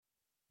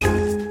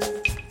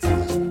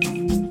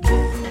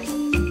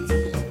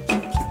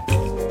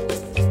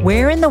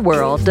Where in the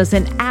world does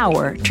an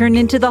hour turn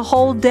into the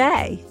whole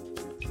day?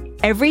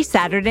 Every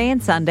Saturday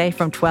and Sunday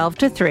from 12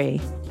 to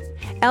 3,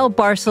 El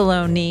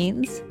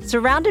Barcelonines,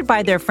 surrounded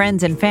by their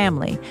friends and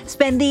family,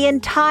 spend the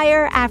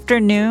entire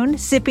afternoon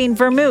sipping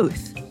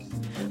vermouth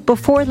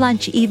before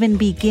lunch even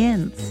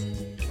begins.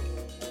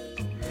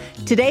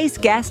 Today's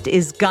guest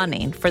is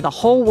gunning for the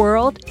whole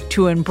world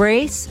to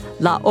embrace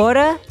La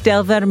Hora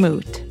del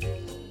Vermut.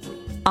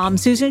 I'm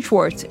Susan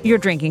Schwartz, your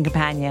drinking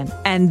companion,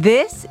 and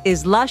this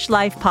is Lush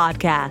Life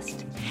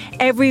Podcast.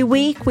 Every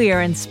week, we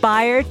are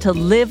inspired to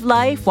live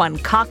life one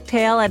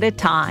cocktail at a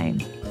time.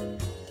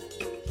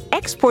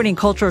 Exporting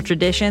cultural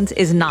traditions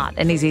is not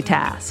an easy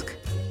task.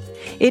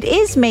 It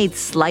is made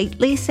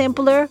slightly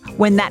simpler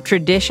when that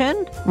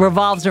tradition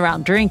revolves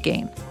around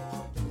drinking.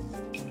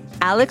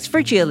 Alex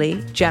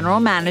Virgili, general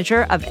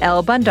manager of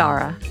El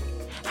Bandara,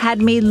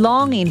 had me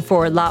longing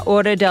for La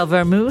Hora del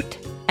Vermut,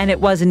 and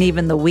it wasn't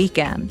even the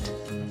weekend.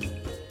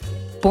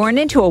 Born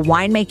into a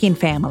winemaking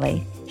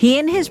family, he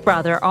and his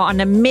brother are on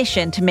a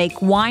mission to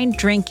make wine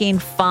drinking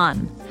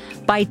fun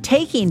by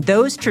taking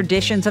those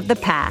traditions of the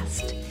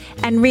past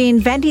and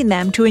reinventing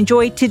them to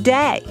enjoy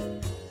today.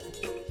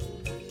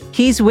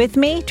 He's with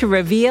me to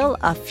reveal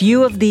a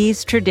few of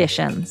these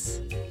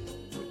traditions.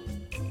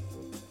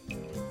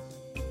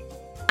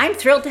 I'm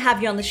thrilled to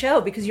have you on the show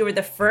because you were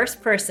the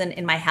first person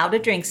in my How to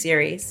Drink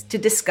series to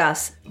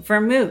discuss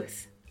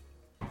vermouth.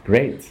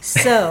 Great.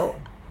 So,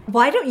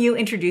 why don't you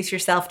introduce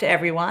yourself to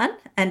everyone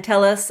and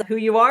tell us who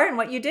you are and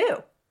what you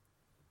do?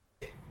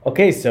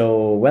 Okay,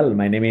 so,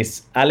 my name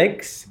is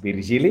Alex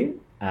Virgili,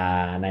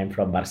 and I'm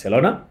from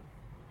Barcelona.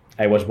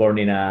 I was born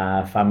in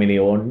a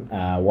family-owned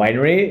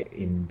winery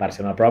in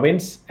Barcelona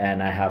province,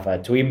 and I have a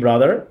twin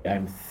brother.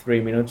 I'm 3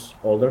 minutes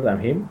older than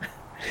him.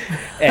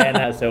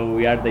 And so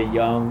we are the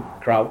young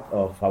crowd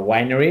of a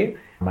winery.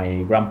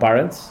 My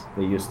grandparents,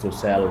 they used to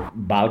sell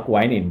bulk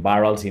wine in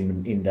barrels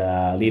in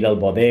the little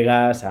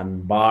bodegas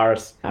and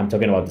bars. I'm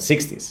talking about the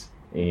 60s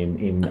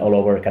in all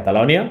over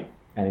Catalonia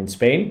and in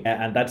Spain.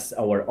 And that's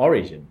our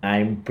origin.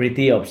 I'm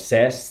pretty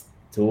obsessed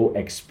to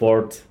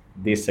export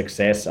this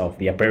success of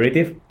the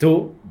aperitif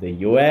to the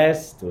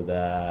US, to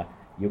the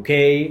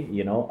UK,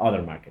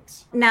 other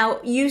markets. Now,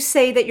 you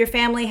say that your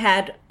family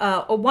had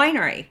a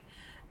winery.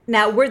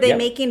 Now, were they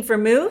making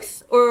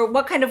vermouth, or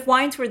what kind of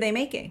wines were they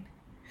making?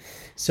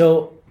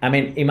 So,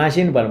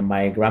 imagine when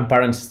my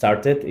grandparents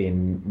started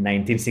in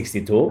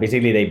 1962.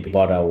 Basically, they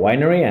bought a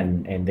winery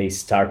and they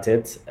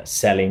started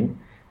selling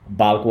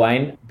bulk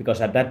wine because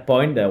at that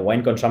point, the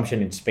wine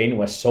consumption in Spain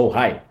was so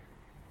high.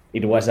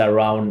 It was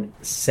around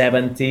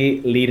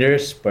 70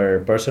 liters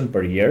per person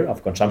per year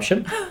of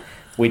consumption,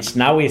 which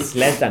now is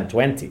less than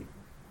 20.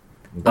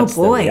 That's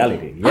the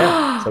reality.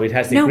 Yeah. So it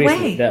has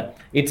decreased. No way.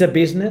 It's a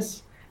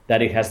business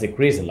that it has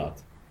decreased a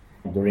lot.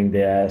 During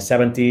the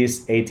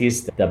 70s,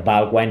 80s, the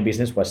bulk wine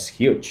business was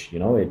huge.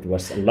 It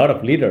was a lot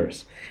of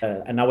liters.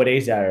 And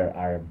nowadays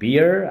are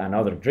beer and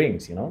other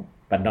drinks,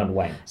 but not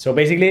wine. So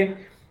basically,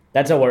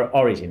 that's our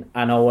origin.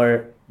 And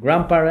our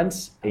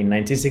grandparents in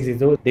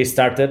 1962, they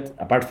started,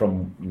 apart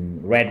from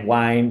red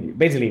wine,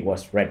 basically it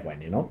was red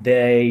wine,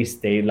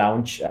 They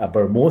launched a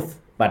vermouth,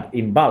 but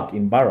in bulk,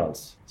 in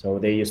barrels. So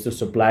they used to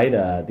supply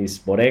these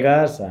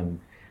bodegas and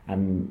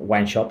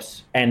wine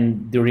shops.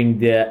 And during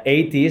the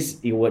 80s,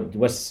 it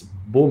was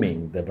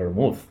booming, the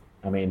vermouth.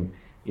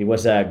 It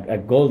was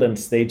a golden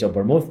stage of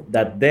vermouth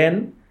that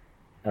then,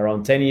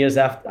 around 10 years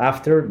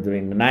after,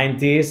 during the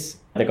 90s,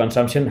 the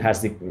consumption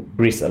has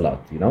decreased a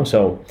lot,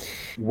 So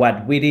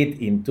what we did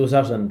in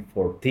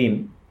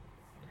 2014,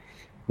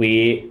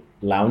 we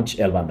launched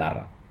El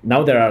Bandara.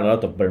 Now there are a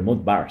lot of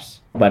vermouth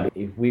bars. But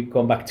if we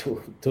come back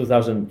to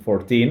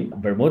 2014,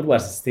 vermouth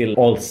was still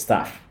old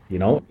stuff,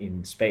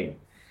 in Spain.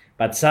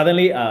 But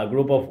suddenly a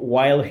group of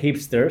wild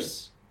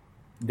hipsters,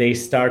 they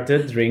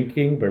started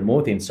drinking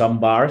vermouth in some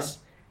bars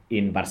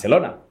in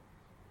Barcelona.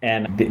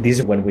 And this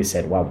is when we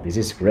said, wow, this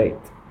is great.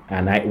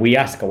 And we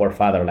asked our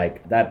father,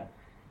 Dad,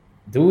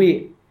 do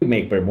we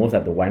make vermouth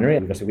at the winery?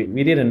 Because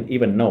we didn't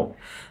even know.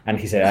 And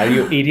he said, are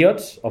you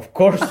idiots? Of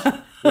course,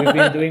 we've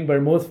been doing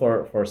vermouth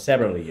for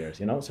several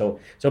years, So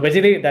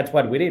basically, that's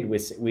what we did.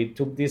 We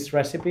took this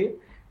recipe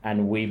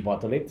and we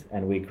bottled it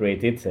and we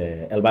created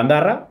El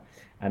Bandara.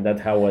 And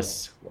that I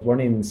was born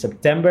in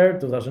September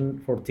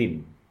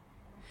 2014.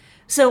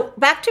 So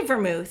back to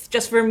vermouth,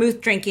 just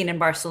vermouth drinking in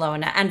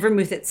Barcelona and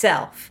vermouth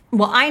itself.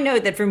 Well, I know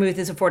that vermouth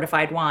is a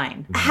fortified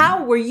wine. Mm-hmm.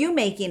 How were you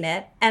making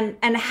it?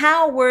 And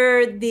how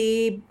were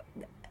the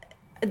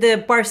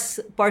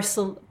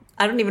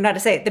I don't even know how to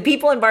say it. The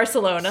people in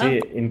Barcelona.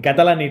 Sí, in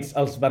Catalan it's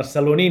els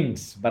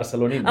barcelonins.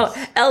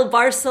 Oh, El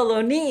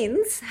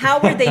Barcelonins. How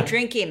were they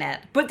drinking it?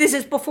 But this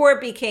is before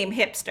it became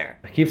hipster.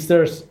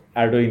 Hipsters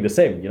are doing the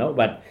same,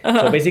 But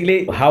so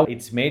basically, how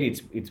it's made,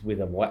 it's with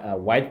a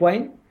white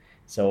wine.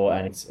 So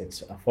and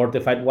it's a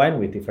fortified wine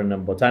with different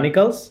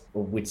botanicals,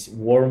 which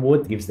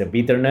wormwood gives the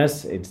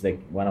bitterness. It's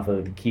one of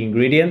the key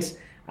ingredients.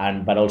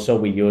 But also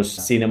we use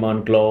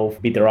cinnamon,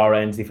 clove, bitter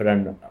orange,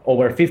 different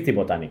over 50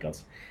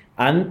 botanicals.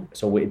 And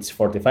so it's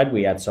fortified.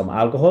 We add some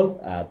alcohol.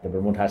 The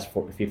vermouth has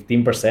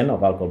 15%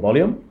 of alcohol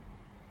volume.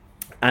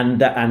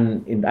 And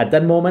at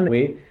that moment,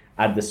 we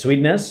add the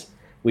sweetness,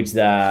 which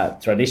the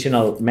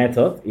traditional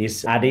method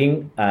is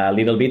adding a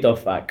little bit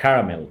of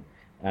caramel.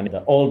 And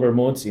the old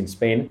vermouths in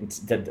Spain, it's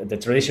the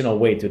traditional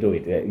way to do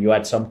it. You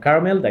add some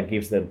caramel that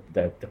gives the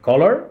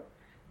color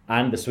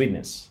and the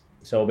sweetness.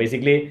 So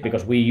basically,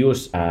 because we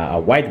use a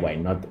white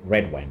wine, not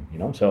red wine,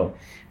 so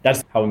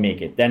that's how we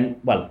make it.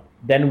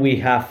 Then we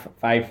have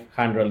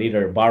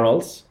 500-liter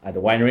barrels at the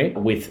winery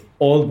with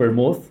old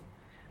vermouth,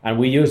 and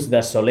we use the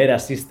Solera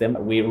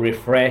system. We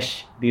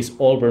refresh this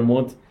old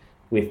vermouth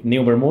with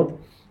new vermouth,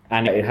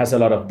 and it has a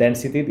lot of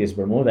density, this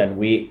vermouth, and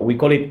we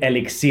call it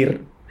elixir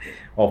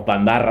of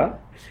Bandarra,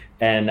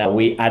 and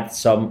we add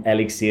some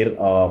elixir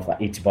of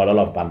each bottle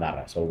of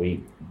Bandarra. So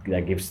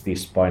that gives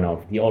this point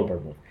of the old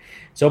vermouth.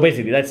 So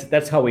basically,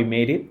 that's how we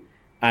made it.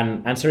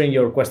 And answering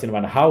your question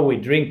about how we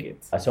drink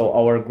it. So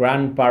our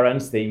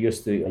grandparents, they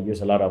used to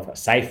use a lot of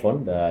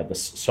siphon, the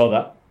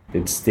soda.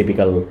 It's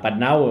typical. But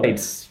now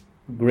it's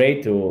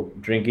great to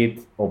drink it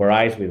over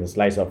ice with a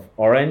slice of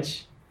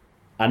orange,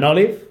 an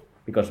olive,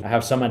 because I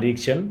have some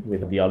addiction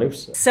with the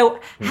olives. So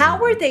how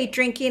were they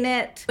drinking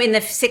it in the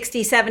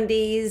 60s,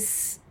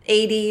 70s,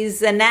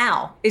 80s, and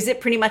now? Is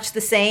it pretty much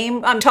the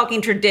same? I'm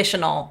talking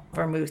traditional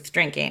vermouth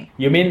drinking.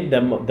 You mean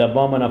the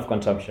moment of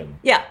consumption?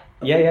 Yeah.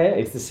 Yeah,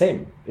 it's the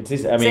same.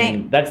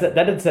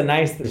 That's a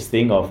nice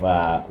thing of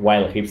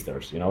wild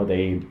hipsters.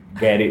 They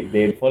get it,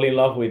 they fall in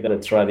love with the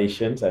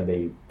traditions and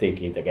they take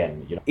it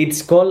again.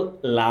 It's called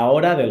La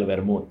Hora del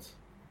Vermouth,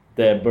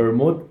 the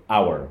Vermouth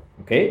hour.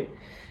 Okay,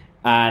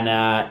 and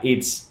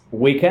it's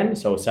weekend,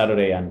 so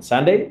Saturday and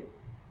Sunday,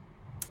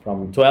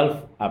 from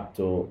 12 up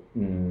to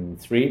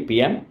 3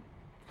 p.m.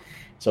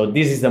 So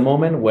this is the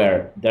moment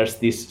where there's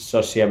this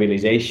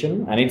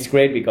sociabilization, and it's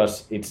great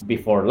because it's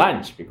before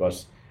lunch,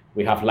 because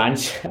we have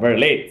lunch very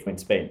late in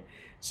Spain.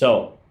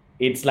 So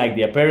it's like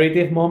the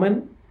aperitif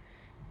moment,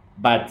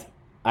 but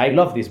I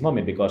love this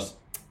moment because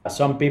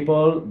some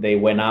people, they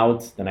went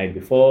out the night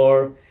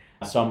before.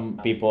 Some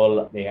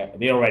people,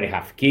 they already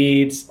have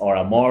kids or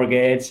a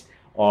mortgage,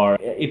 or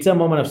it's a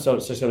moment of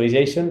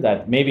socialization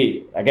that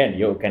maybe, again,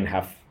 you can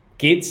have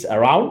kids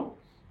around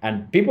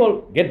and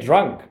people get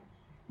drunk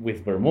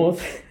with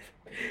vermouth,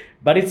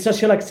 but it's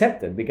social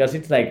accepted because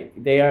it's like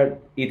they are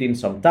eating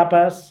some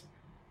tapas,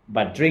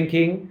 but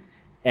drinking.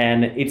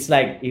 And it's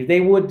like if they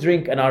would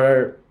drink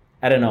another,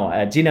 I don't know,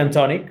 a gin and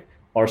tonic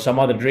or some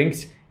other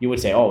drinks, you would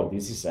say, oh,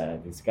 this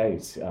guy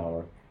is,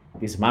 or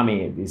this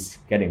mommy is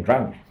getting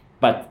drunk.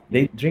 But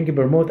they drink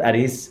vermouth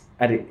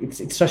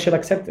it's social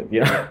accepted,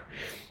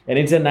 And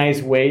it's a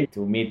nice way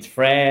to meet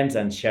friends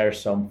and share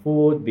some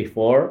food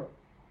before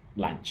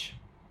lunch.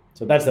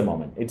 So that's the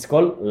moment. It's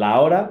called La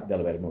Hora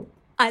del Vermouth.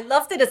 I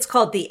love that it's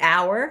called the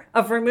hour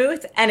of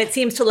vermouth, and it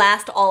seems to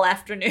last all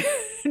afternoon,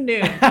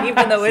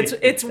 even though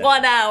it's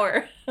 1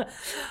 hour.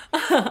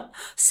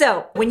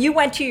 So when you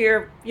went to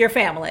your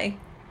family,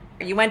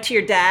 you went to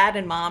your dad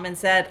and mom and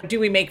said, do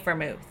we make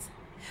vermouth?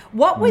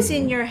 What was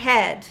in your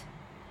head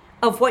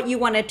of what you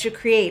wanted to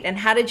create, and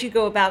how did you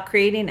go about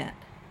creating it?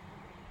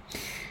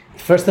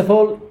 First of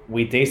all,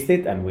 we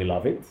tasted and we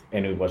love it.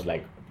 And it was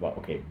like, well,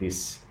 okay,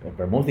 this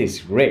vermouth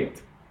is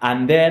great.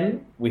 And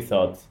then we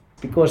thought,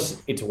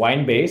 because it's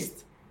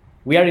wine-based,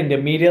 we are in the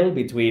middle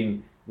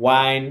between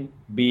wine,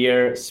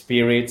 beer,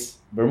 spirits.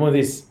 Vermouth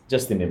is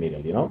just in the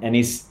middle, and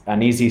it's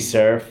an easy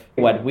serve.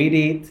 What we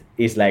did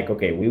is like,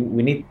 okay,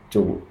 we need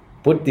to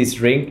put this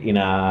drink in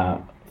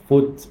a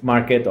food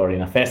market or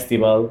in a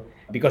festival,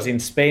 because in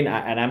Spain,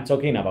 and I'm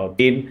talking about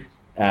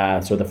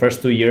so the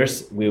first 2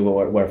 years, we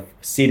were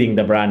seeding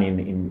the brand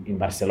in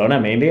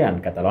Barcelona mainly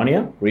and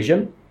Catalonia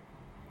region.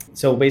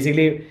 So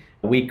basically,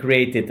 we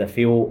created a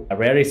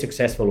very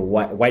successful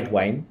white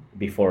wine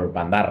before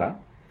Bandarra,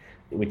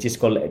 which is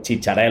called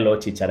Chicharello.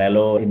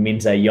 Chicharello, it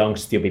means a young,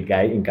 stupid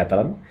guy in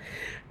Catalan.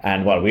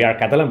 And while we are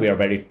Catalan, we are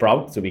very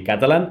proud to be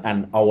Catalan.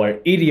 And our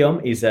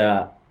idiom is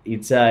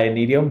it's an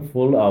idiom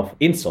full of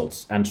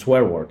insults and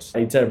swear words.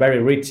 It's a very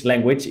rich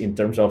language in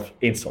terms of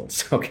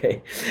insults,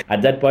 okay?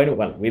 At that point,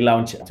 we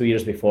launched 2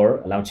 years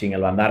before launching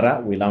El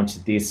Bandarra, we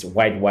launched this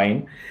white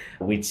wine,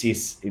 which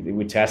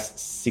has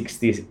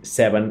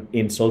 67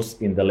 insults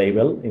in the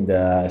label, in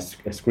the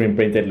screen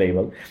printed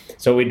label.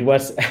 So it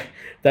was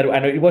that,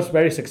 and it was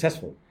very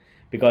successful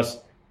because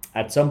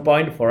at some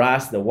point for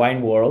us, the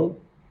wine world,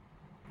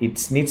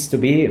 it needs to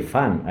be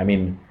fun. I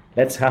mean,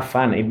 let's have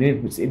fun. It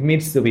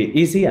needs to be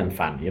easy and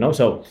fun,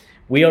 So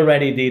we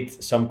already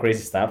did some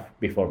crazy stuff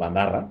before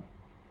Bandarra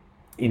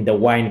in the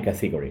wine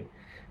category.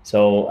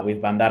 So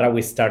with Bandarra,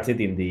 we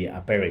started in the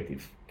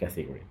aperitif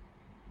category.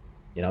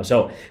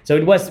 So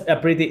it was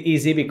pretty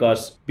easy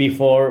because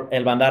before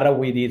El Bandarra,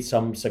 we did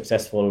some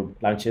successful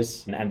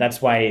launches. And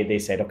that's why they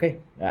said, okay.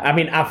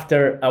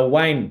 After a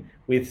wine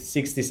with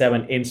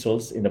 67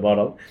 insults in the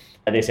bottle,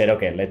 they said,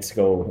 okay, let's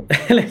go.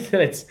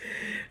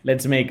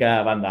 let's make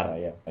a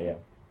Bandarra. Yeah.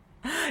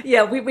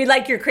 Yeah, we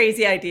like your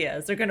crazy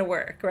ideas. They're going to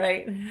work,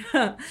 right?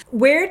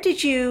 Where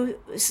did you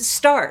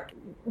start?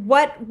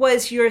 what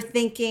was your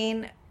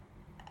thinking,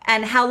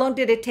 and how long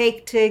did it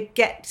take to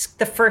get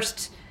the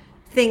first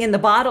thing in the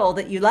bottle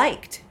that you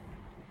liked?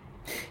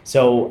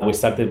 So we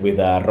started with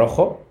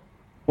Rojo,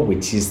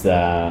 which is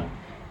the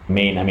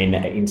main. I mean,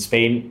 in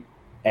Spain,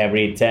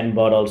 every 10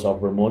 bottles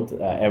of vermouth,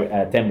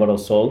 10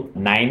 bottles sold,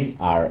 9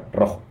 are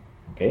Rojo.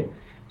 Okay,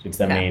 so it's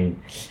the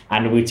main,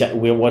 and which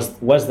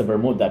was the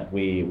vermouth that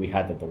we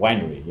had at the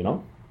winery.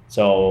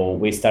 So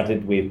we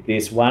started with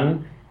this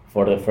one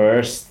for the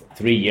first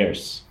 3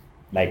 years,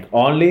 like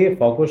only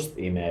focused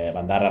in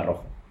Bandarra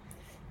Rojo.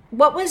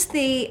 What was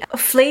the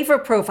flavor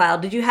profile?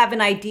 Did you have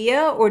an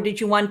idea, or did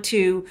you want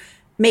to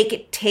make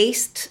it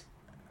taste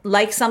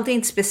like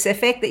something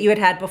specific that you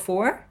had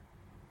before?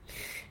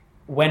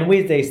 When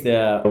we taste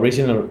the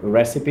original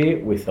recipe,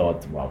 we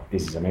thought, wow,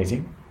 this is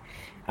amazing.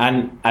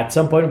 And at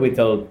some point I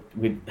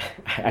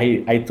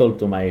told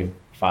to my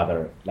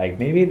father, like,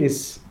 maybe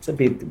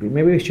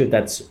maybe we should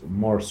add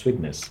more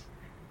sweetness.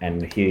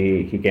 And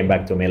he came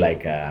back to me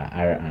like,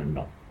 I don't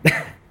know.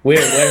 we're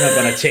not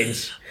going to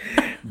change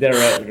the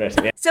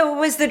recipe. So it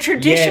was the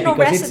traditional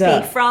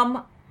recipe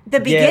from the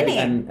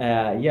beginning.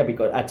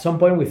 Because at some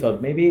point we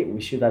thought maybe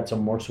we should add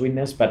some more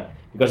sweetness, but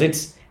because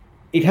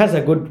it has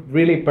a good,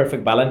 really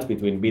perfect balance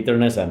between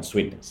bitterness and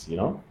sweetness,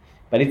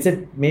 But it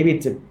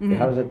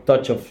has a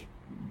touch of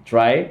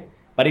dry,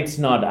 but it's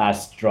not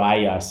as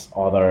dry as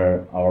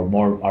other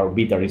or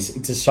bitter.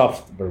 It's a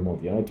soft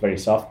vermouth, It's very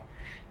soft.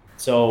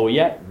 So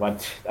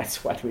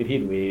that's what we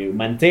did. We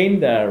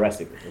maintained the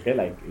recipe. Okay,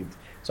 like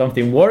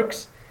something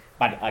works,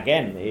 but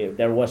again,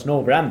 there was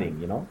no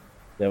branding.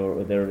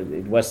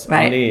 It was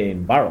only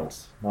in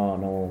barrels.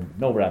 No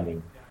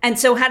branding. And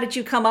so, how did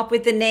you come up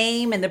with the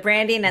name and the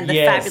branding and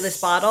the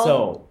fabulous bottle?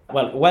 So,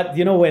 what what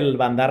El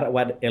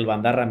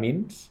Bandarra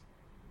means?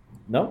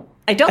 No,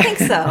 I don't think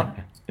so.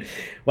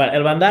 Well,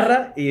 El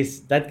Bandarra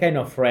is that kind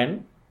of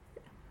friend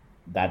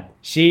that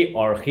she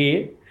or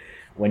he,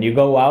 when you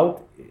go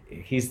out,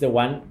 he's the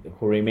one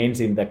who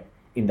remains in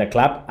the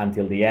club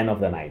until the end of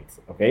the night.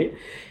 Okay,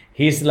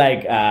 he's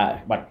like,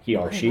 he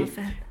or she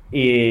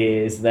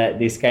is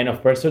this kind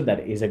of person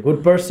that is a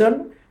good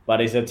person, but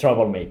is a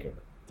troublemaker.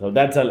 So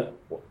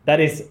that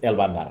is El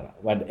Bandarra,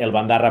 what El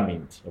Bandarra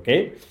means.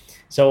 Okay,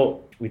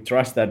 so we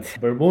trust that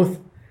vermouth,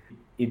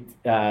 it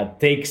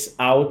takes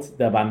out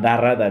the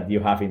Bandarra that you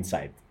have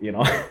inside,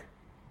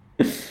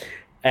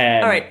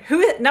 And, all right,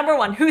 number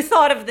one, who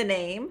thought of the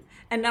name?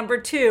 And number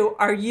two,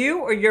 are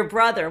you or your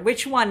brother?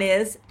 Which one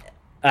is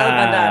El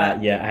Bandarra?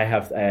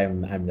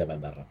 I'm the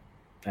Bandarra.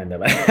 I'm the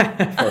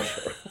Bandarra, for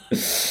sure.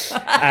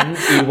 And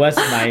it was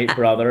my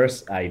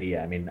brother's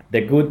idea. I mean,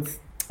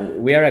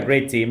 we are a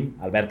great team,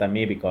 Albert and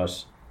me,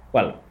 because,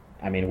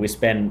 we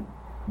spend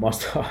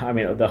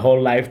the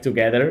whole life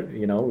together,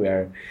 we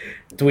are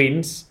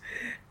twins,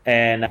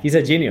 and he's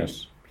a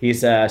genius.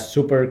 He's a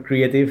super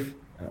creative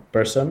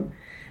person,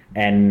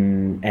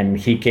 and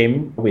he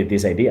came with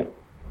this idea.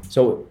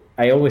 So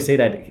I always say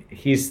that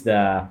he's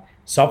the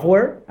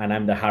software and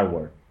I'm the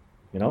hardware,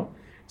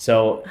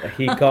 So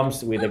he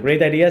comes with the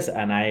great ideas,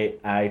 and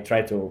I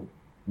try to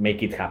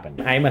make it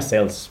happen. I'm a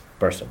sales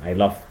person. I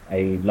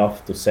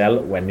love to sell.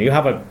 When you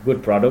have a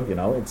good product,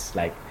 it's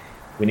like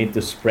we need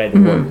to spread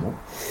the word,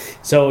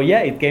 So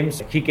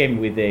he came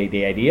with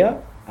the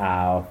idea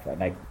of,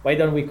 like, why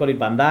don't we call it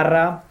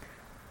Bandarra,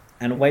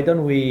 and why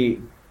don't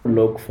we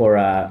look for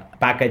a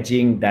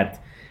packaging that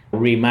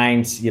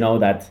reminds,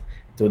 that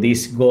to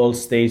this gold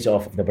stage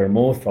of the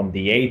vermouth from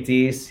the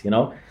 80s,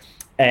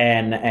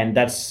 and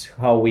that's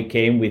how we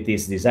came with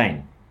this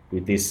design,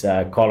 with this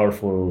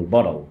colorful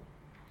bottle.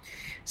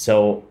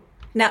 So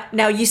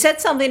now you said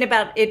something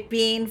about it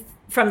being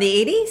from the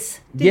 80s?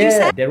 Did you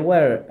say? There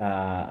were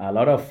a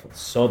lot of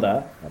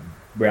soda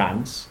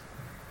brands.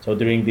 So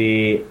during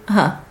the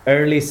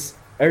early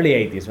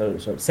 80s,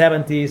 so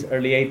 70s,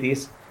 early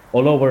 80s,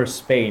 all over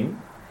Spain,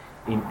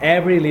 in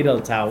every little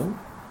town,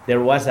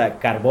 there was a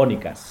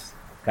Carbonicas.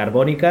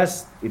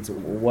 Carbonicas,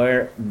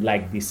 were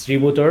like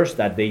distributors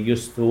that they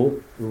used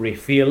to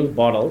refill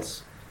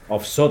bottles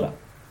of soda.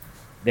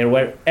 They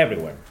were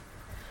everywhere.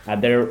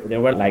 And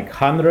there were like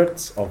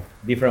hundreds of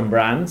different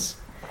brands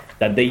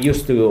that they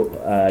used to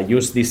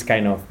use this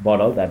kind of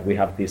bottle that we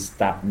have this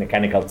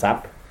mechanical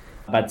tap.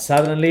 But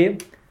suddenly,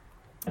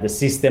 the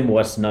system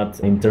was not,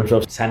 in terms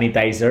of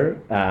sanitizer,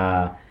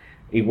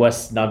 it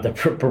was not the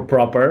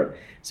proper.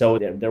 So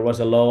there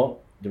was a law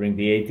during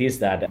the 80s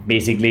that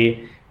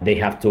basically they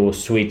have to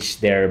switch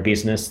their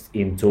business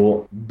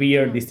into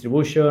beer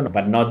distribution,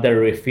 but not the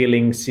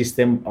refilling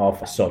system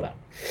of soda.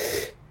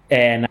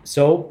 And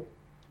so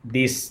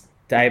this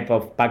type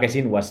of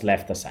packaging was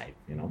left aside,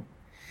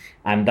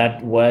 And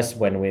that was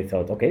when we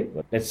thought, okay,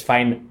 let's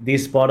find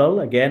this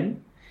bottle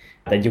again,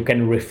 that you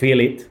can refill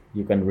it.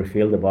 You can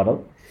refill the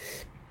bottle.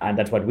 And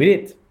that's what we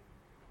did.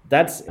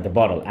 That's the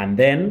bottle. And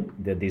then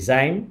the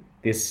design,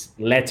 this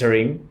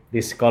lettering,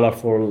 these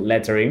colorful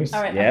letterings.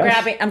 All right,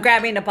 yes. I'm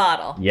grabbing a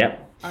bottle.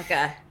 Yep.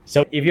 Okay.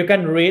 So if you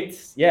can read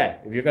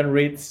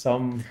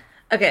some.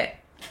 Okay.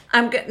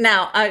 I'm good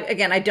now.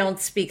 Again, I don't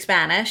speak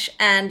Spanish,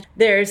 and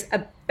there's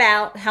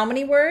about how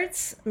many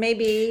words?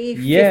 Maybe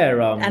 50, I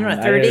don't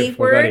know, 30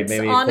 words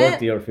maybe on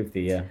 40 it. or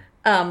 50, yeah.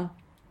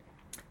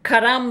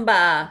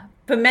 Caramba,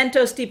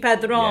 pimentos de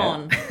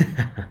padrón,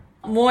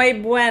 muy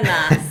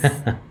buenas,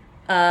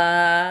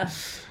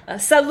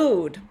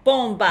 salud,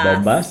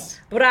 bombas,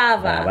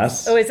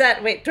 bravas. Oh, is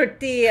that, wait,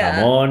 tortilla.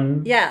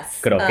 Jamón,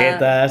 yes.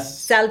 croquetas,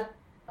 Sal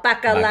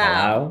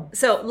bacalao.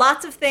 So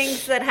lots of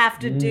things that have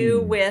to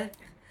do with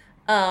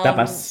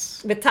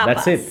tapas. With tapas.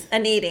 That's it.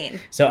 And eating.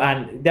 So,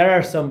 and there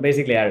are some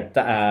basically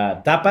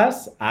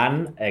tapas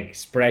and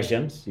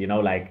expressions, you know,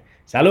 like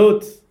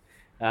salud,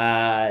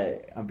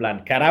 en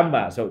plan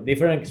caramba. So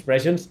different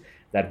expressions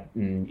that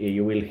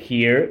you will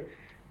hear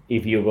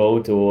if you go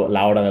to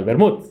La Hora del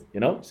Vermut, you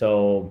know.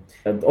 So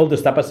all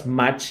those tapas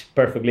match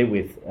perfectly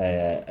with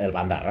El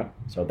Bandarra.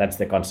 So that's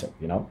the concept,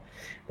 you know.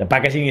 The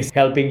packaging is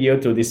helping you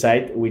to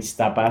decide which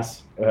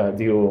tapas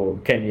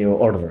can you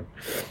order,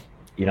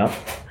 you know.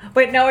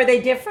 Wait, no, are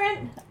they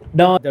different?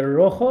 No, the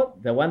rojo,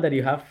 the one that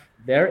you have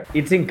there,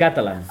 it's in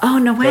Catalan. Oh,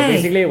 no way. So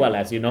basically, well,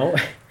 as you know,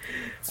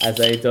 as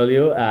I told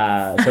you,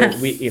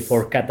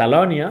 for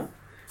Catalonia,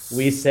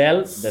 we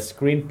sell the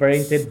screen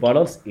printed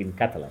bottles in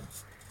Catalan.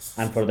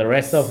 And for the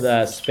rest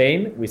of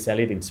Spain, we sell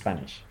it in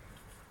Spanish.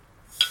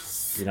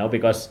 You know,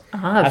 because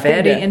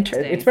very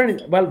interesting. It's very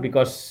well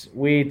because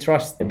we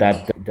trust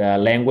that the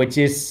language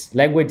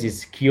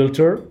is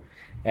culture,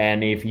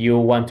 and if you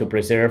want to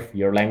preserve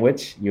your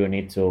language, you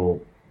need to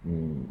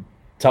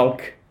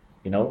talk.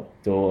 You know,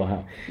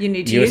 you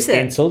need to use it.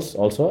 pencils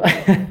also,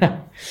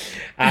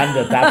 and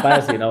the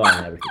tapas, you know,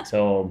 and everything.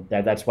 So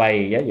that's why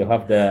you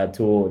have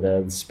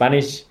the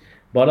Spanish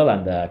bottle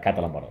and the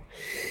Catalan bottle.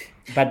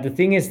 But the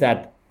thing is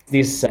that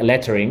these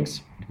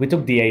letterings, we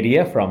took the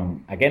idea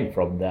from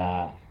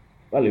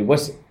it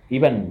was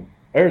even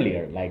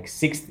earlier, like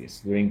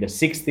 60s. During the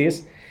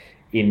 60s,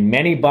 in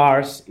many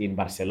bars in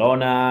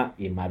Barcelona,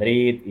 in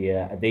Madrid,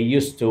 they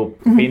used to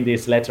pin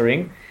this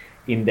lettering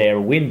in their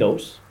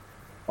windows.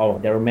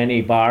 There were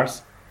many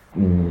bars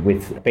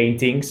with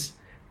paintings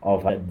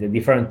of the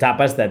different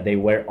tapas that they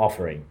were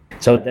offering.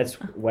 So that's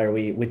where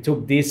we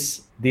took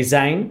this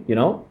design, you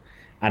know,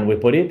 and we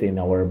put it in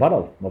our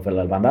bottle of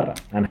El Bandarra.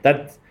 And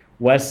that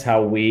was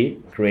how we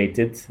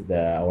created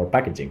our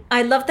packaging.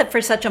 I love that for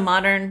such a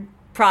modern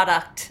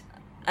product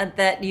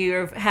that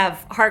you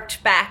have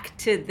harked back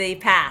to the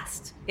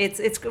past.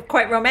 It's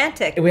quite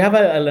romantic. We have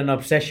an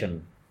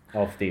obsession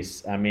of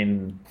this. I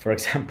mean, for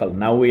example,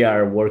 now we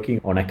are working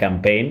on a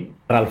campaign,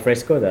 Al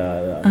Fresco,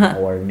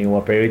 our new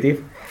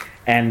aperitif,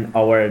 and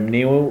our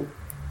new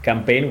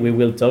campaign, we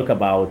will talk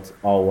about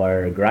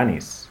our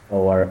grannies,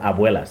 our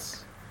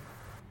abuelas.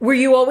 Were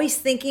you always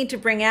thinking to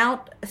bring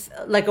out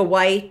like a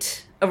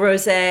white, a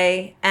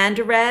rosé, and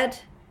a red?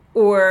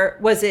 Or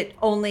was it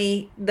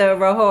only the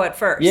rojo at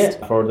first? Yeah,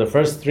 for the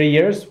first 3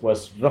 years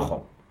was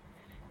rojo.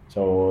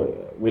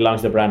 So we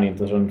launched the brand in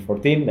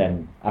 2014.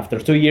 Then after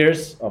 2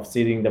 years of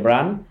seeding the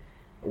brand,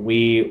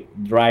 we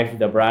drive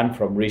the brand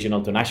from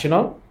regional to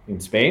national in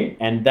Spain.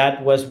 And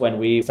that was when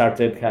we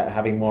started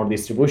having more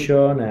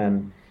distribution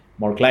and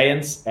more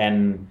clients.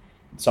 And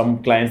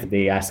some clients,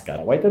 they ask us,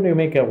 why don't you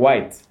make a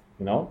white,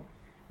 you know?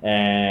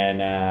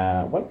 And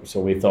so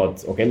we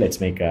thought, okay, let's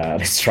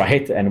try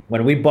it. And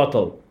when we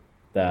bottled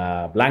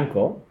the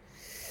Blanco,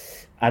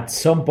 at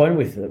some point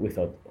we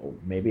thought,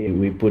 maybe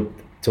we put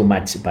too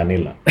much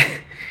vanilla.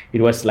 It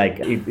was like,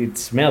 it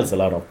smells a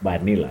lot of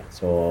vanilla.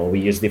 So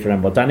we used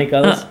different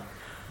botanicals,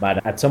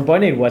 but at some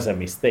point it was a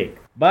mistake.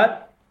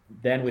 But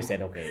then we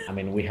said, okay, I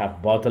mean, we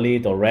have bottled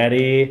it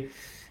already,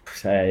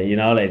 you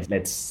know,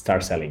 let's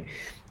start selling.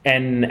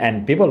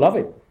 And people love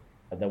it.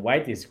 The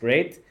white is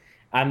great.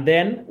 And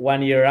then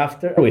 1 year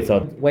after, we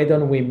thought, why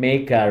don't we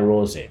make a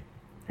rosé?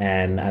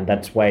 And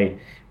that's why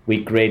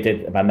we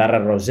created Bandarra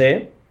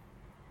Rosé,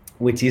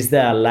 which is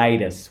the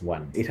lightest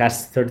one. It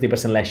has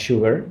 30% less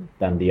sugar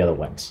than the other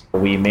ones.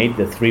 We made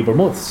the 3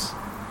 vermouths.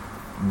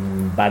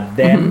 But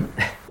then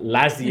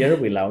last year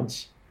we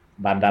launched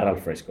Bandarra Al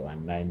Fresco,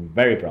 and I'm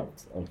very proud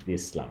of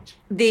this launch.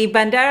 The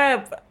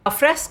Bandarra Al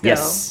Fresco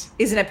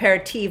is an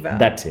aperitivo.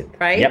 That's it.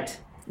 Right? Yep.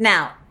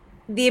 Now,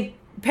 the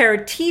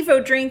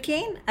aperitivo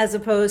drinking as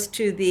opposed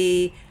to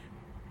the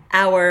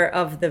hour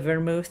of the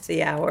vermouth,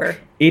 the hour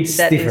it's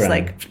that different. Is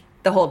like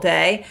the whole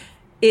day,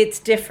 it's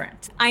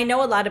different. I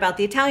know a lot about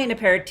the Italian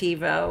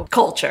aperitivo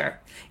culture.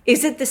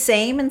 Is it the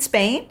same in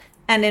Spain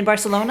and in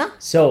Barcelona?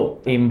 So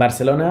in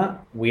Barcelona,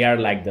 we are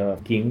like the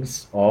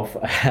kings of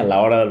La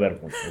Hora del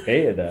Vermut,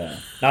 okay?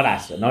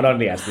 Not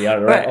only us, we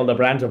are all the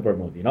brands of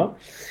Vermut, you know?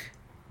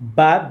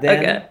 But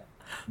then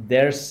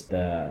there's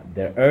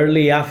the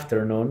early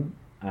afternoon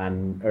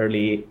and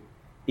early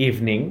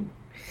evening.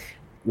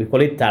 We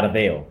call it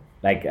tardeo.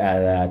 Like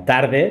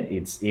tarde,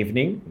 it's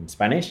evening in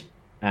Spanish.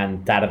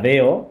 And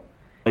tardeo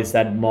is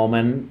that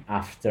moment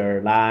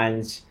after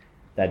lunch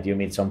that you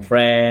meet some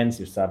friends,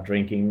 you start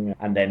drinking,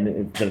 and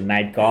then the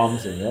night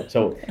comes. You know?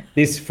 So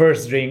this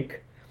first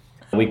drink,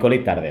 we call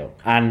it tardeo.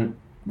 And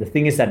the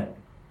thing is that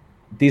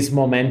this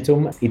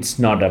momentum, it's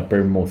not a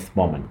vermouth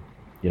moment.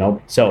 you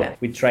know. So Okay.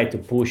 we try to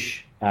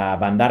push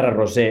Bandarra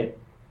Rosé.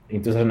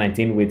 In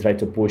 2019, we tried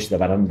to push the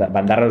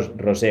Bandarra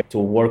Rosé to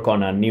work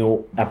on a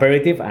new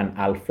aperitif, and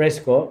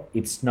Alfresco,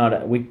 it's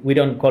not, we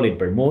don't call it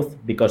vermouth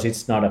because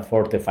it's not a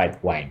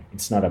fortified wine.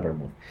 It's not a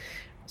vermouth.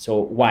 So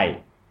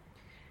why?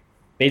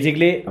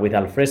 Basically, with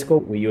Alfresco,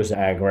 we use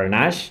a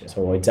Grenache.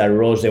 So it's a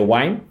rosé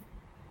wine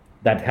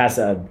that has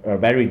a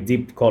very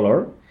deep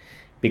color,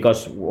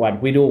 because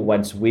what we do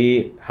once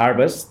we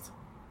harvest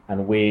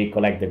and we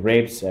collect the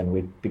grapes and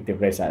we pick the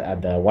grapes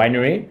at the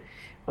winery,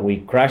 we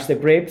crush the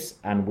grapes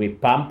and we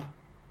pump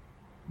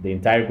the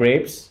entire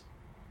grapes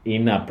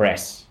in a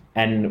press.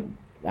 And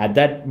at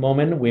that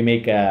moment, we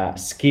make a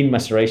skin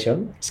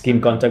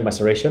contact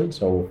maceration,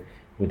 so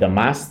with a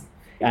mast,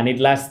 and it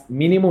lasts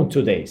minimum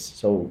 2 days.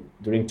 So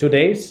during 2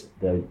 days,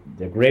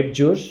 the grape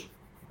juice,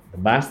 the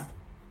mast,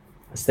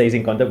 stays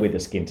in contact with the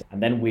skin.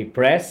 And then we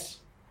press,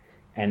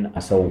 and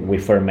so we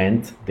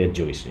ferment the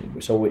juice.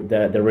 So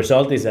the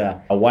result is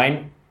a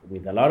wine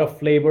with a lot of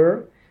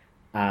flavor,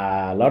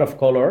 a lot of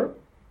color,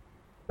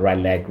 right,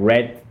 like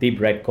deep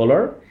red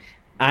color,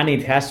 and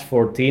it has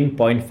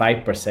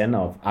 14.5%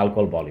 of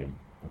alcohol volume.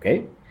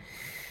 Okay.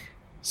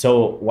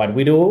 So what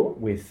we do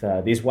with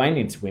this wine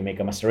is we make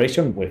a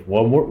maceration with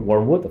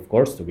wormwood, of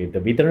course, to give the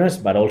bitterness,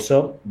 but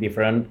also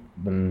different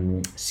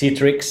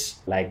citrics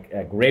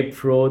like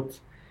grapefruit,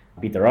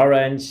 bitter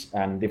orange,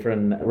 and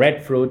different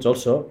red fruits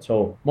also.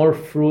 So more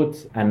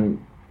fruit and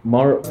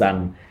more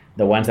than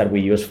the ones that we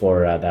use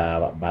for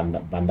the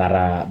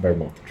Bandarra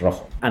Vermouth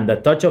Rojo. And the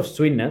touch of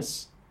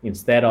sweetness,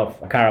 instead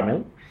of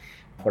caramel,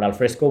 for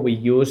Alfresco, we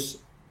use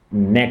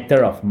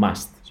nectar of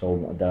must.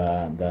 So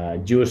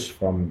the juice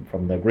from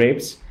the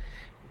grapes,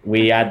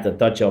 we add the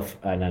touch of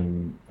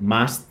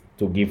must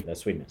to give the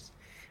sweetness.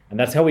 And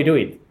that's how we do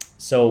it.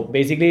 So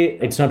basically,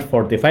 it's not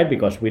fortified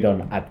because we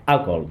don't add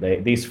alcohol.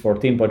 This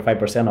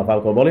 14.5% of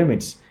alcohol volume,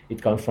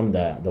 it comes from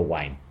the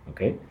wine,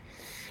 okay?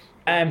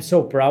 I'm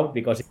so proud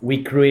because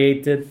we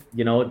created,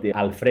 the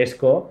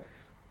Alfresco,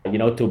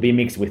 to be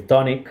mixed with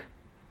tonic.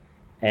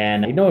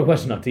 And it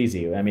was not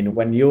easy. I mean,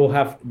 when you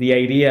have the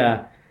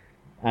idea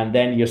and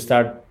then you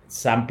start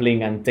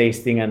sampling and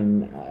tasting,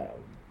 and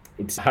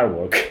it's hard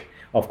work.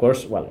 Of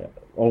course,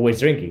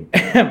 always drinking,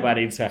 but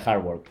it's a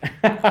hard work.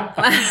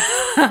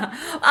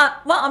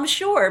 Well, I'm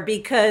sure,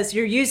 because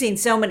you're using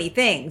so many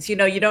things. You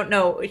don't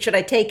know, should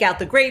I take out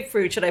the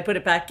grapefruit? Should I put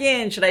it back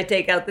in? Should I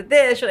take out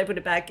this? Should I put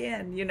it back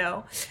in?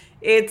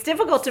 It's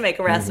difficult to make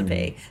a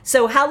recipe.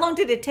 So how long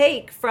did it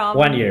take from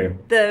 1 year.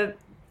 The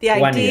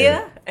 1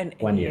 year. And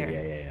 1 year.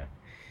 Yeah.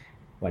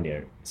 1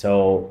 year.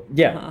 So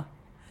yeah. Uh-huh.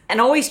 And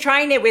always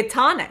trying it with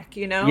tonic,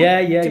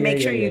 to make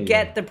sure you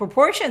get the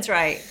proportions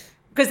right.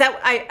 Because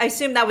I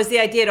assume that was the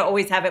idea, to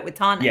always have it with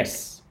tonic.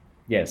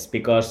 Yes,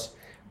 because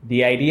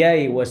the idea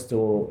it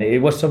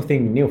was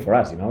something new for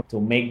us, to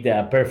make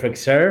the perfect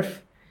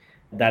serve.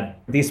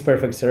 That this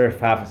perfect serve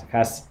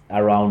has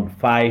around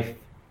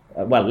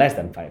less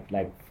than 5,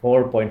 like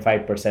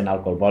 4.5%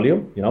 alcohol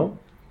volume,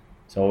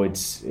 So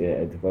it's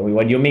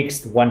when you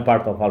mix 1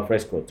 part of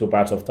Alfresco, 2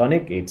 parts of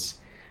tonic,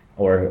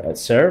 or a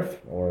serve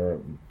or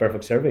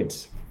perfect serve,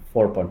 it's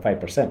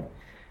 4.5%.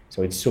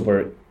 So it's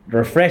super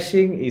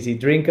refreshing, easy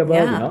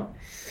drinkable,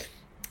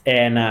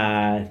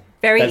 and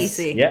very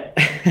easy. Yeah.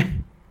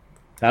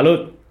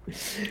 Salud.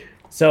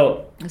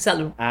 So,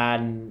 Salud.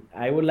 And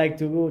I would like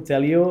to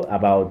tell you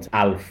about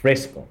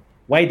Alfresco.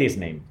 Why this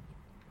name?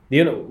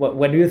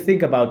 When you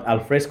think about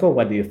Alfresco,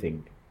 what do you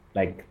think?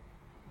 Like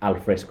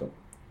Alfresco?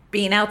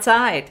 Being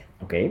outside.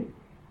 Okay.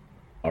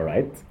 All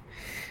right.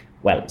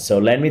 Well, so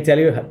let me tell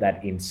you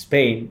that in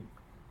Spain,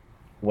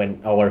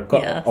 when our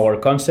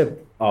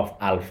concept of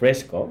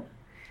Alfresco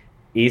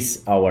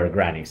is our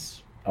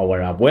grannies, our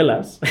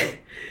abuelas.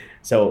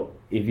 So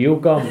if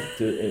you come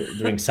to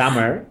during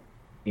summer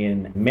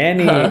in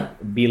many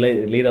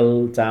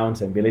little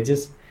towns and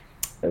villages,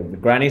 the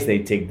grannies, they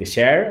take the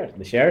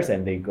shares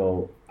and they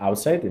go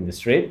outside in the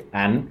street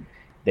and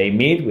they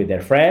meet with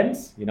their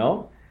friends,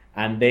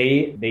 and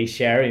they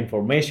share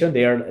information.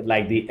 They are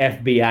like the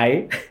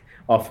FBI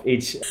of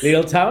each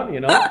little town,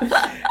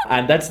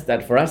 and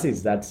that for us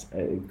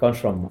it comes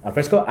from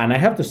Alfresco. And I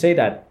have to say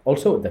that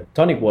also the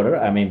tonic water.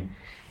 I mean,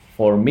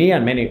 for me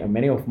and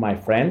many of my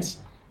friends,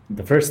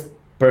 the first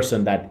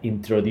person that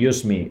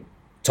introduced me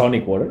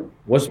tonic water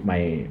was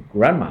my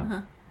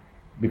grandma,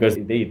 because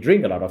they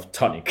drink a lot of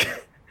tonic.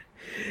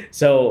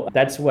 So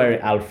that's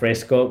where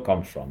Alfresco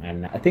comes from.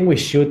 And I think we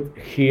should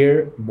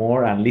hear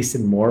more and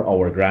listen more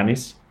our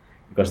grannies,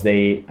 because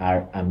they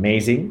are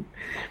amazing.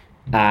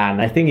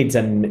 And I think it's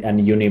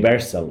an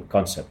universal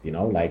concept,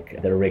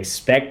 like the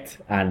respect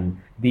and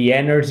the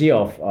energy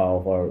of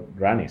our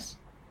grannies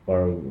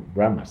or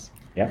grandmas.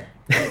 Yeah.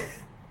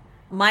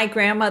 My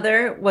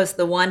grandmother was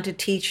the one to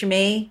teach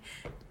me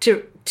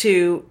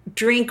to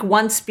drink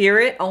one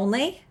spirit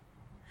only,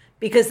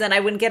 because then I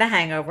wouldn't get a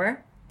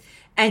hangover.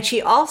 And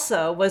she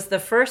also was the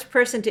first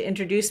person to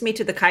introduce me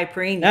to the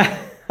caipirinha.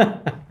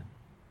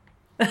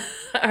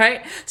 All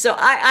right. So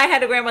I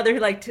had a grandmother who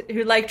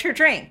liked her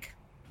drink.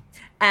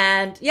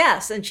 And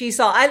yes, and she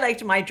saw I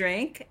liked my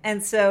drink.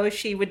 And so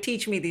she would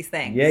teach me these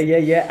things.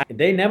 Yeah.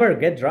 They never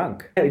get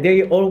drunk.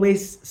 They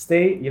always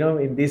stay,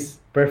 in this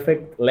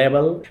perfect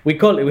level. We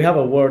have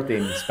a word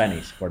in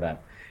Spanish for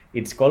that.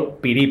 It's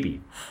called piripi.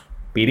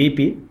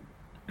 Piripi.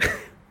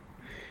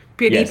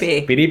 Piripi. Yes,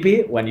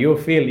 piripi, when you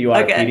feel you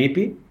are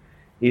piripi,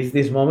 is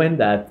this moment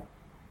that,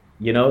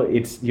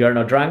 you're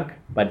not drunk,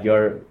 but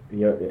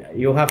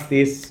you have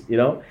this,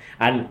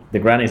 and the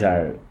grannies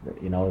are,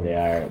 they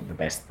are the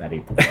best at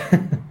it.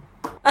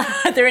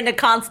 They're in a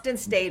constant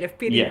state of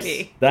piripi.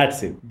 Yes,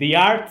 that's it. The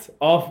art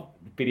of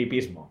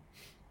piripismo.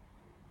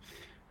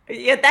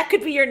 Yeah, that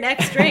could be your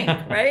next drink,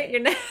 right?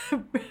 Your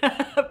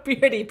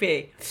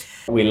piripi.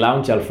 We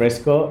launched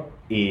Alfresco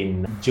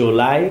in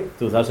July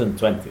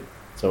 2020.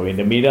 So in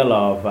the middle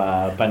of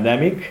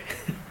pandemic.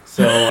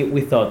 So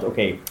we thought,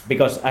 okay,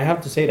 because I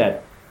have to say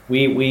that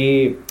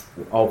we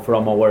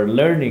from our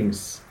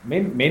learnings,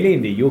 mainly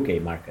in the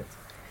UK market,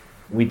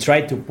 we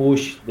tried to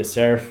push the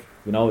surf,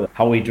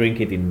 how we drink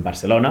it in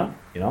Barcelona,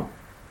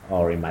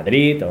 or in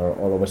Madrid or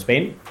all over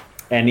Spain.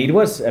 And it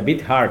was a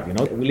bit hard,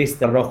 We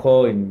listed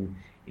Rojo in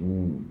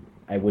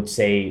I would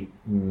say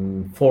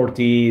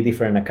 40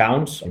 different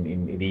accounts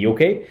in the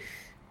UK,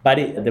 but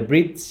the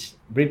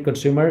Brit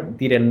consumer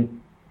didn't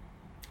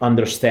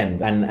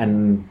understand,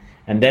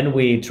 and then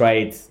we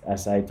tried,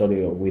 as I told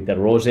you, with the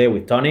rosé,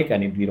 with tonic,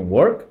 and it didn't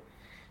work,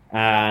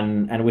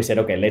 and we said,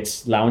 okay,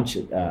 let's launch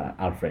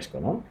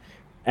Alfresco, no?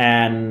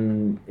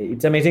 And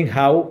it's amazing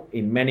how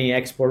in many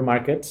export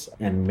markets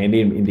and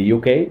mainly in the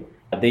UK,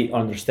 they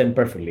understand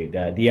perfectly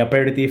the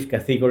aperitif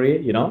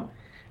category,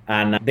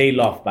 and they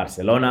love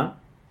Barcelona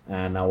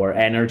and our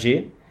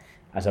energy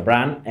as a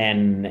brand,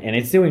 and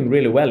it's doing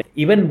really well,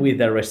 even with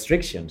the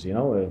restrictions,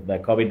 the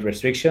COVID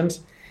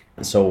restrictions.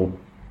 So,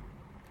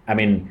 I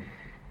mean,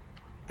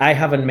 I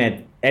haven't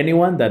met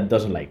anyone that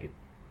doesn't like it,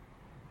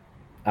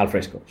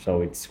 Alfresco.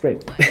 So it's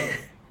great.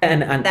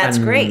 and That's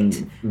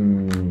great.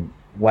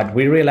 What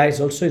we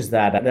realize also is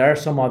that there are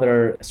some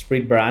other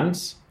sprit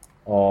brands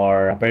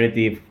or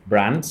aperitif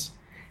brands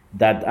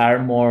that are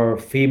more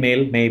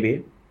female,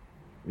 maybe.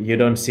 You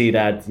don't see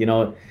that,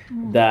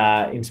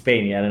 in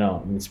Spain, I don't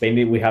know. In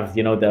Spain, we have,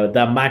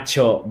 the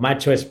macho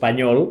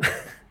español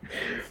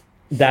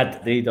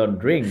that they don't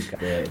drink.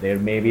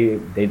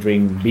 They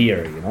drink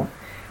beer,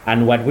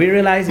 And what we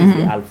realize is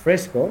the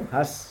Alfresco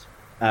has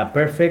a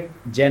perfect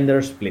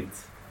gender split,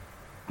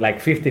 like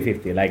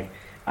 50-50,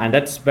 and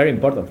that's very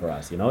important for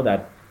us,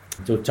 that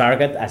to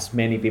target as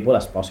many people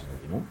as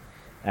possible,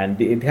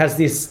 And it has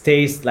this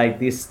taste, like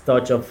this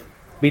touch of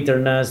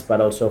bitterness, but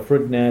also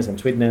fruitness and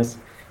sweetness.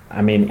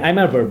 I mean, I'm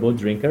a vermouth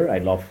drinker. I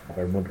love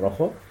vermouth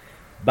rojo.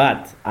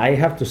 But I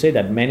have to say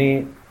that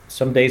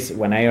some days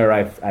when I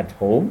arrive at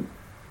home,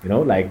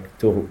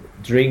 to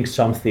drink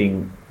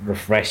something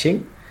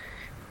refreshing,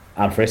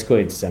 Alfresco,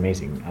 it's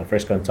amazing.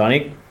 Alfresco and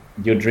tonic,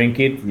 you drink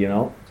it,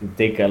 you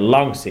take a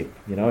long sip.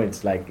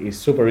 It's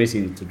super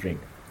easy to drink.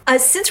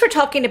 Since we're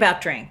talking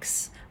about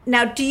drinks,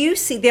 now do you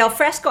see, the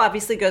Alfresco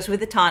obviously goes with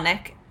the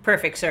tonic,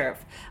 perfect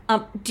serve.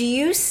 Do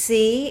you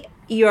see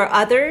your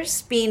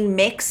others being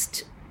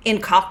mixed in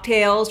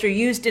cocktails or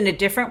used in a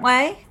different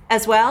way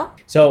as well?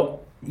 So,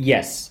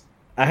 yes.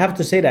 I have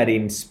to say that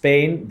in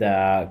Spain,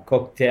 the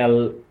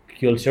cocktail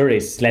culture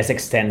is less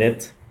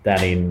extended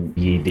than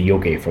in the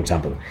UK, for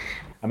example.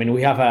 I mean,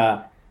 we have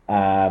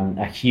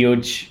a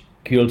huge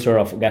culture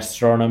of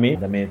gastronomy,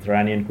 the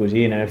Mediterranean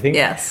cuisine and everything.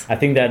 Yes. I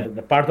think that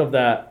the part of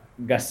the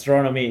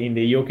gastronomy in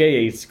the UK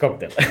is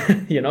cocktail.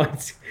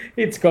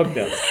 It's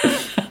cocktails.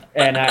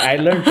 And I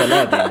learned a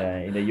lot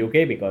in the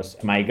UK because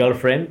my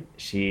girlfriend,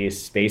 she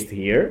is based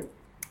here.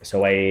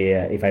 So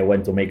if I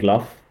want to make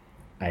love,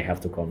 I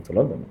have to come to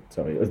London.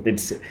 So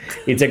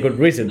it's a good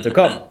reason to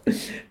come.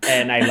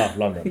 And I love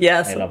London.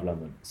 Yes. I love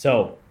London.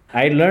 So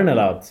I learned a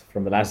lot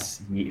from the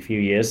last few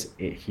years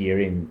here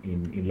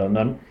in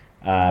London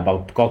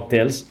about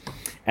cocktails.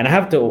 And I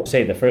have to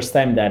say, the first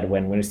time that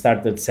when we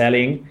started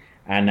selling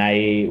and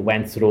I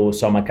went through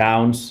some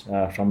accounts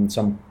from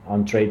some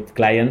on-trade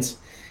clients,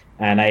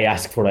 and I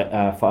asked for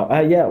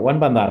one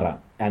bandarra,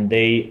 and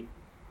they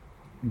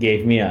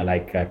gave me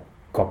a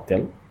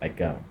cocktail, like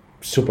a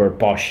super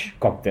posh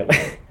cocktail,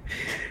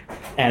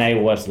 and I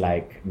was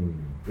like,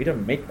 we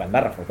don't make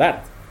bandarra for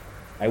that.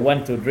 I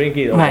want to drink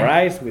it over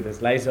ice with a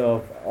slice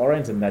of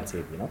orange, and that's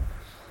it,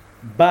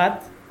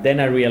 But then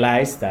I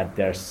realized that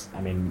there's,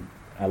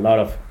 a lot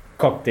of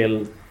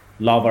cocktail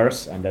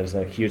lovers, and there's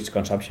a huge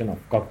consumption of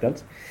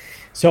cocktails.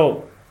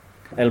 So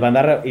El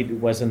Bandarra, it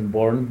wasn't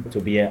born to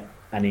be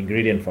an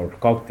ingredient for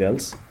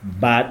cocktails,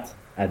 but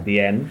at the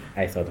end,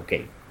 I thought,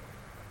 okay,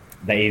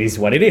 that it is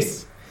what it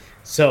is.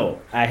 So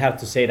I have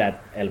to say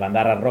that El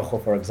Bandarra Rojo,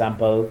 for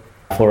example,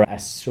 for a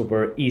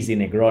super easy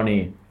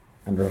Negroni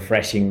and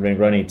refreshing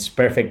Negroni, it's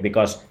perfect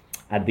because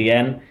at the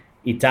end,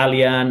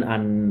 Italian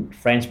and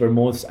French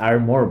vermouths are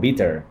more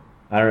bitter,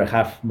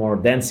 have more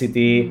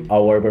density.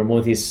 Our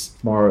vermouth is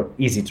more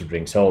easy to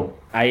drink. So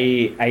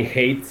I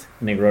hate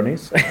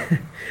Negronis.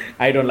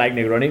 I don't like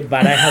Negroni,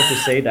 but I have to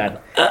say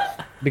that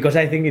because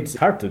I think it's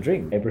hard to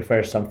drink. I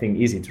prefer something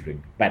easy to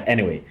drink. But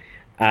anyway,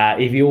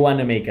 if you want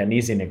to make an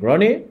easy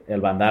Negroni, El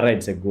Bandarra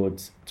it's a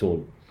good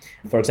tool.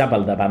 For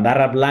example, the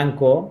Bandarra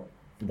Blanco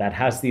that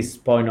has this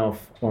point of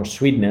more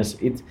sweetness,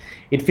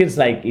 it feels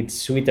like it's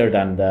sweeter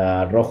than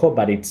the Rojo,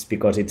 but it's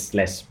because it's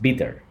less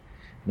bitter.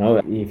 No,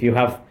 if you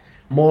have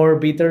more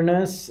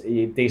bitterness,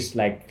 it tastes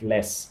like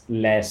less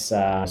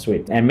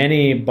sweet. And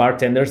many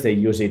bartenders they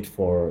use it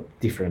for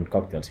different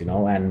cocktails,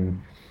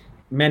 and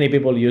many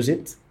people use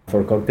it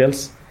for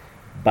cocktails,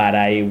 but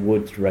I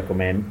would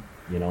recommend,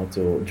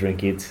 to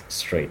drink it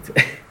straight.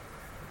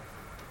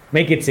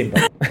 Make it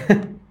simple.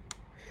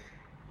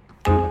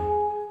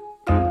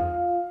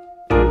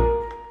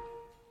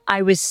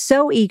 I was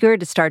so eager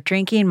to start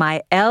drinking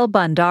my El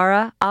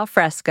Bandarra al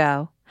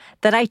fresco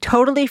that I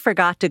totally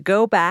forgot to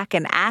go back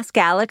and ask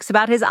Alex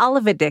about his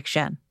olive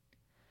addiction.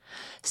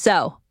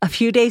 So, a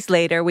few days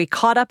later, we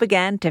caught up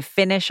again to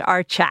finish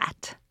our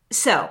chat.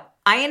 So,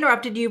 I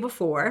interrupted you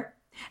before,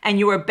 and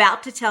you were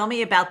about to tell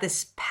me about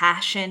this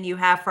passion you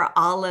have for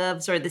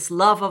olives or this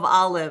love of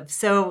olives.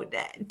 So,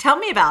 tell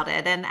me about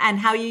it and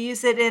how you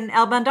use it in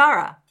El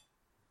Bandarra.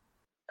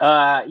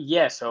 I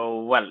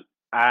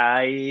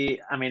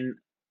mean,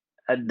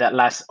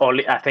 las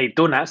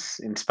aceitunas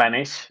in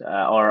Spanish,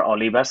 or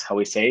olivas, how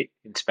we say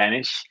in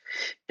Spanish.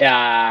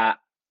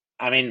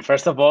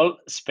 First of all,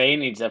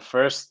 Spain is the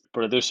first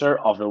producer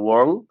of the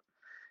world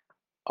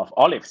of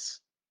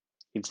olives.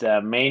 It's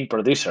the main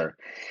producer,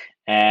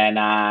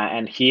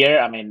 and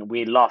here,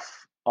 we love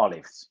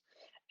olives,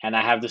 and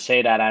I have to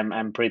say that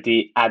I'm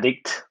pretty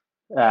addict.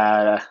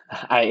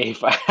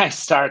 If I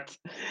start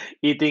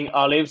eating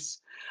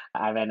olives,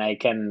 I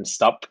can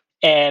stop.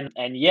 And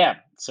yeah,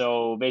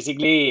 so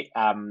basically,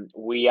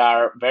 we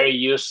are very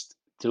used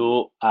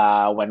to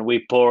when we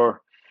pour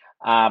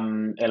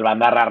El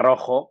Bandarra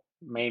Rojo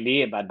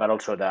mainly, but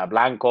also the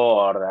Blanco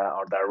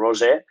or the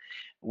Rosé.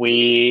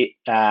 We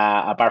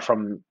apart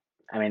from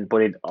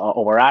put it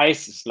over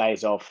ice,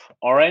 slice of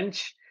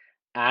orange,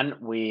 and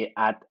we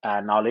add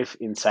an olive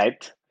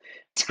inside.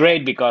 It's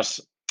great because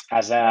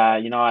as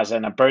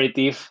an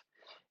aperitif,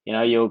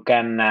 you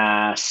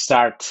can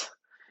start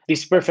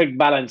this perfect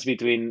balance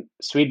between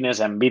sweetness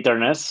and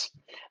bitterness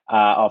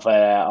of the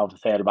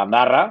El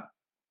Bandarra,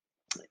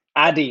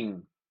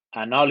 adding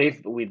an olive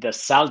with the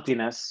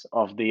saltiness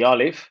of the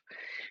olive.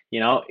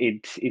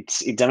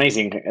 It's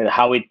amazing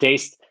how it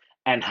tastes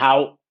and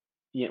how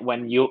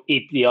when you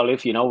eat the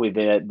olive, with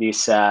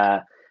this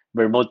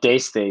vermouth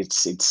taste,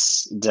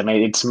 it's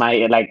amazing.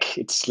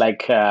 It's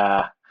like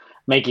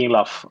making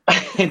love.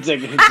 It's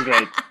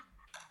great.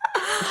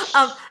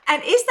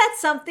 And is that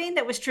something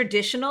that was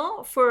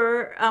traditional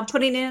for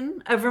putting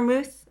in a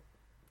vermouth?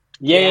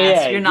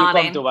 Yes, you're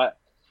nodding.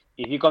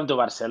 If you come to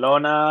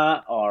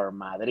Barcelona or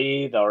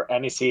Madrid or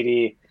any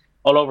city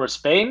all over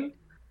Spain,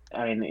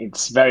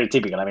 it's very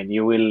typical.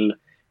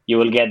 You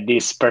will get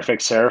this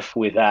perfect serve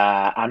with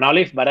an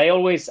olive. But I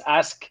always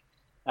ask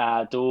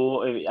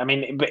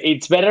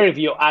it's better if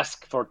you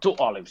ask for 2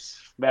 olives,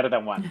 better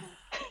than 1.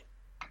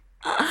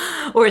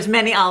 Or as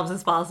many olives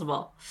as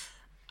possible.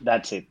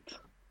 That's it.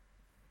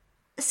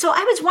 So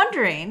I was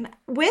wondering,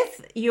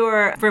 with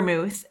your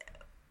vermouth,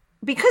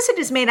 because it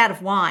is made out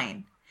of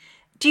wine,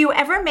 do you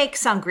ever make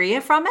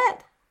sangria from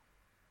it?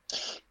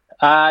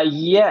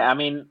 Yeah,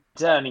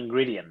 it's an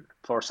ingredient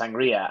for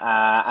sangria.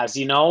 As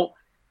you know,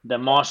 the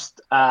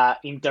most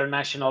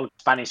international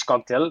Spanish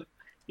cocktail,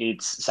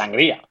 it's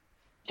sangria.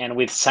 And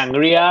with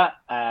sangria,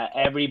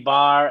 every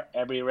bar,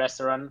 every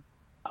restaurant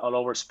all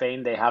over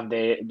Spain, they have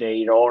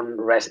their own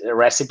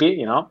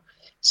recipe,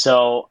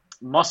 So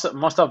most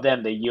of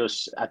them, they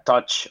use a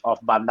touch of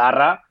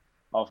Bandarra,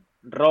 of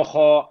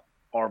Rojo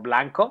or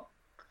Blanco.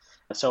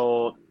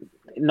 So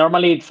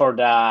normally for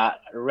the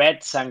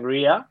red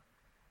sangria,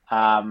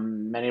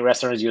 many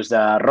restaurants use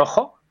the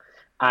Rojo.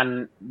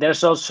 And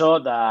there's also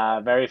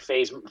the very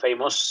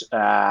famous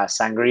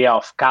sangria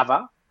of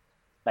cava,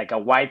 like a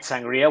white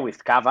sangria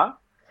with cava.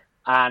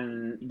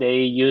 And they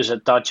use a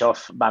touch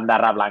of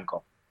Bandarra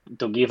Blanco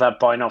to give a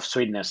point of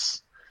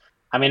sweetness.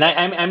 I'm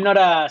not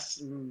a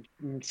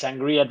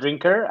sangria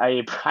drinker.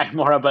 I'm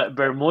more of a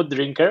vermouth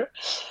drinker.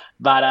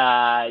 But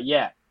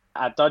yeah,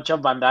 a touch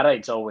of Bandarra,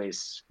 it's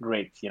always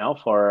great,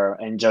 for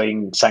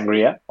enjoying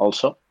sangria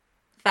also.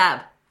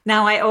 Fab.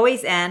 Now, I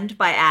always end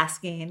by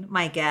asking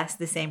my guests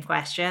the same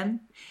question.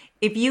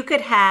 If you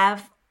could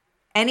have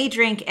any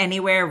drink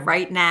anywhere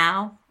right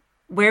now,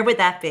 where would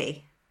that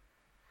be?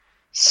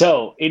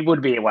 So it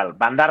would be,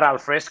 Bandarra al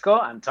fresco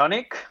and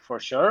tonic, for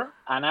sure.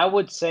 And I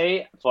would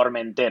say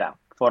Formentera.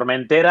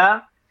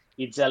 Formentera,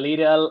 it's a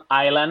little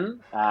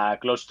island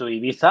close to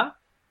Ibiza.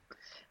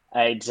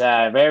 It's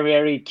a very,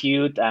 very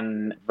cute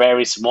and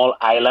very small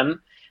island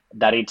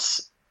that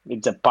it's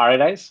a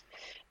paradise.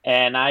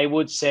 And I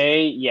would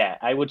say,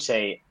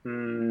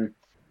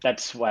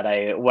 that's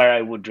where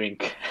I would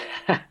drink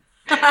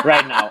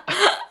right now.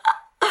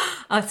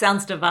 Oh, it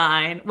sounds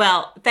divine.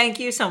 Well, thank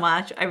you so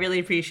much. I really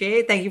appreciate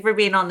it. Thank you for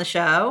being on the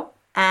show.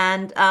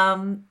 And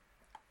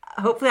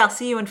hopefully I'll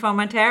see you in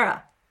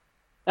Formentera.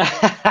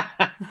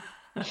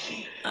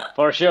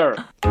 For sure.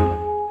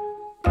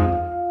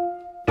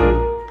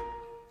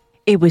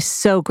 It was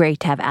so great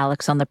to have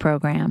Alex on the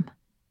program.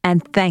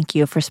 And thank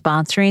you for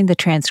sponsoring the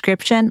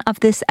transcription of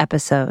this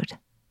episode.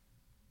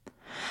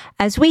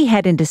 As we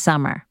head into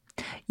summer,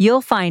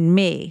 you'll find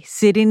me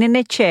sitting in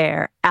a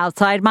chair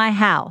outside my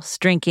house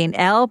drinking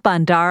El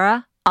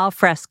Bandara al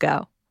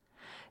fresco,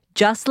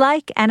 just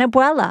like an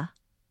abuela,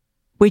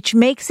 which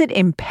makes it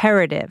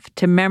imperative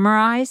to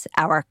memorize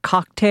our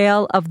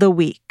cocktail of the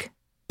week.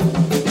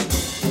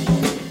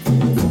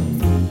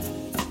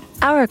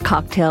 Our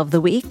cocktail of the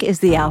week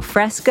is the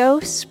Alfresco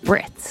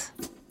Spritz.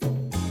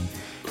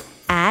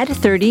 Add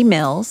 30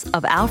 ml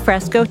of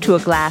Alfresco to a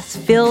glass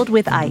filled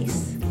with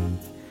ice.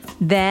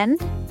 Then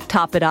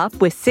top it up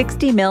with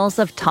 60 ml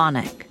of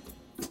tonic.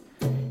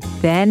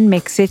 Then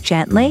mix it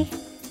gently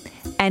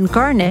and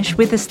garnish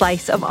with a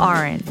slice of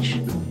orange.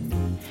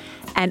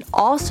 And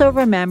also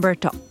remember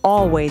to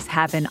always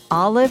have an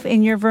olive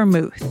in your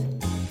vermouth.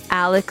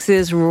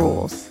 Alex's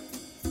rules.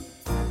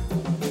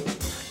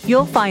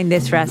 You'll find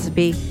this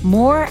recipe,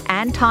 more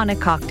and tonic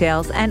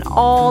cocktails, and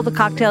all the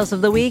cocktails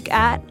of the week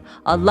at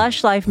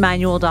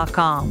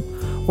alushlifemanual.com,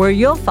 where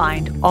you'll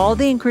find all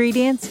the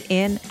ingredients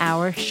in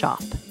our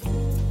shop.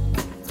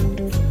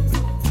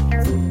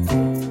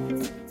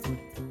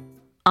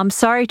 I'm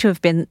sorry to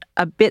have been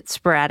a bit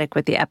sporadic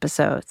with the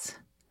episodes.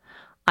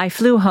 I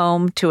flew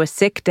home to a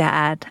sick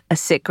dad, a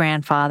sick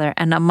grandfather,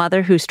 and a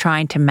mother who's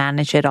trying to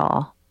manage it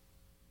all.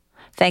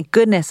 Thank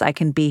goodness I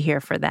can be here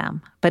for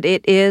them, but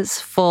it is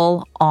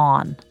full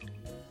on.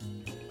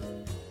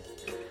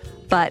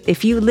 But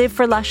if you live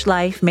for Lush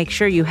Life, make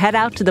sure you head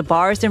out to the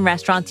bars and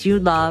restaurants you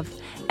love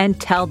and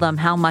tell them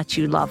how much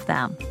you love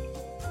them.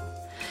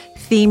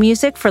 Theme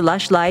music for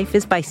Lush Life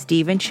is by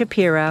Steven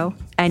Shapiro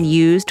and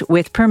used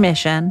with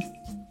permission.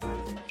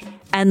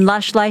 And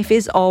Lush Life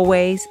is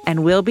always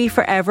and will be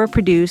forever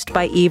produced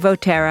by Evo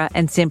Terra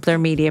and Simpler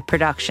Media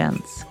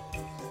Productions.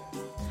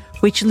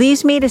 Which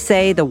leaves me to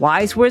say the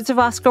wise words of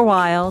Oscar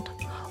Wilde,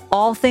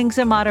 all things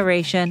in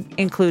moderation,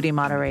 including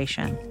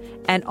moderation.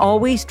 And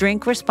always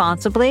drink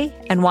responsibly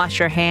and wash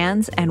your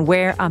hands and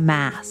wear a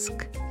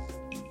mask.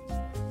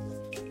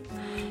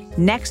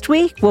 Next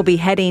week, we'll be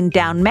heading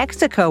down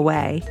Mexico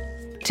way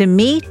to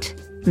meet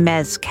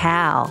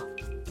mezcal.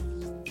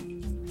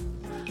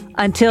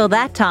 Until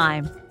that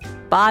time,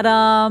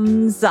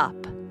 bottoms up.